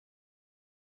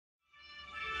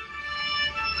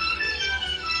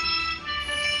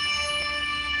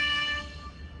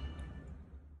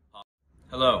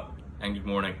Hello, and good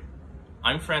morning.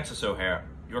 I'm Francis O'Hare,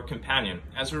 your companion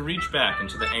as we reach back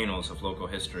into the annals of local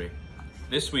history.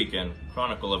 This week in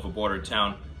Chronicle of a Border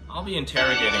Town, I'll be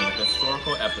interrogating the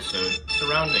historical episode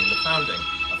surrounding the founding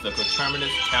of the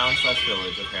coterminous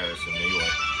town/village of Harrison, New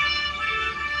York.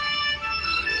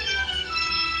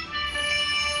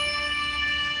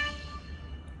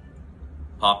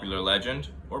 Popular legend,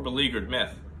 or beleaguered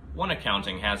myth. One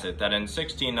accounting has it that in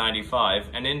 1695,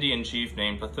 an Indian chief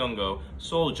named Pathungo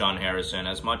sold John Harrison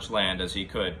as much land as he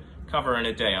could cover in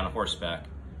a day on horseback.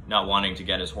 Not wanting to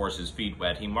get his horse's feet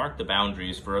wet, he marked the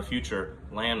boundaries for a future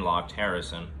landlocked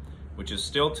Harrison, which is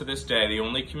still to this day the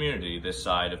only community this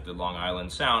side of the Long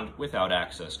Island Sound without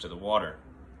access to the water.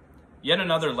 Yet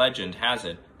another legend has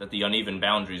it that the uneven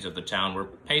boundaries of the town were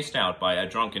paced out by a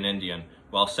drunken Indian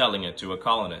while selling it to a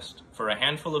colonist for a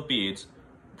handful of beads,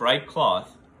 bright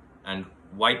cloth, and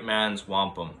white man's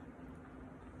wampum.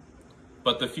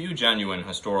 But the few genuine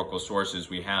historical sources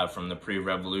we have from the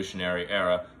pre-revolutionary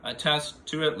era attest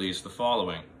to at least the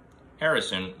following.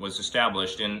 Harrison was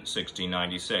established in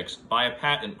 1696 by a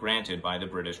patent granted by the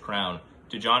British Crown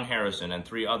to John Harrison and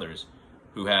three others,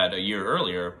 who had a year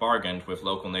earlier bargained with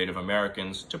local Native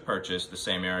Americans to purchase the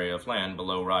same area of land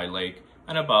below Rye Lake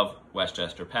and above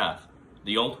Westchester Path,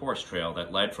 the old horse trail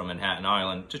that led from Manhattan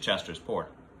Island to Chester's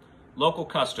Port. Local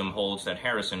custom holds that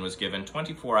Harrison was given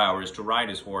 24 hours to ride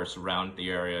his horse around the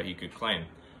area he could claim,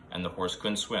 and the horse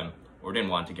couldn't swim, or didn't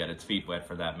want to get its feet wet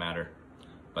for that matter.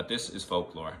 But this is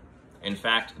folklore. In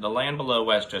fact, the land below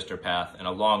Westchester Path and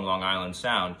along Long Island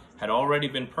Sound had already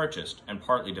been purchased and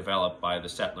partly developed by the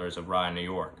settlers of Rye, New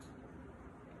York.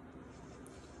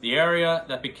 The area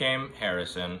that became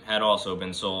Harrison had also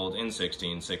been sold in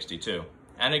 1662,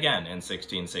 and again in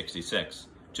 1666,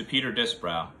 to Peter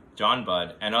Disbrow, John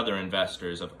Budd, and other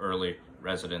investors of early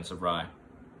residents of Rye.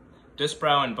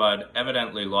 Disbrow and Budd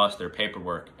evidently lost their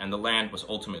paperwork, and the land was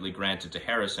ultimately granted to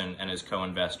Harrison and his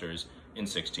co-investors in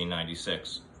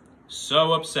 1696.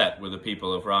 So upset were the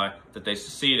people of Rye that they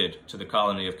seceded to the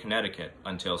colony of Connecticut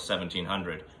until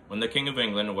 1700, when the King of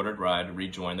England ordered Rye to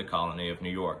rejoin the colony of New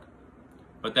York.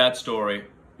 But that story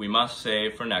we must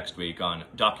save for next week on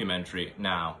Documentary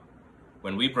Now,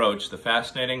 when we broach the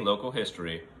fascinating local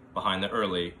history behind the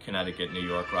early Connecticut-New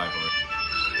York rivalry.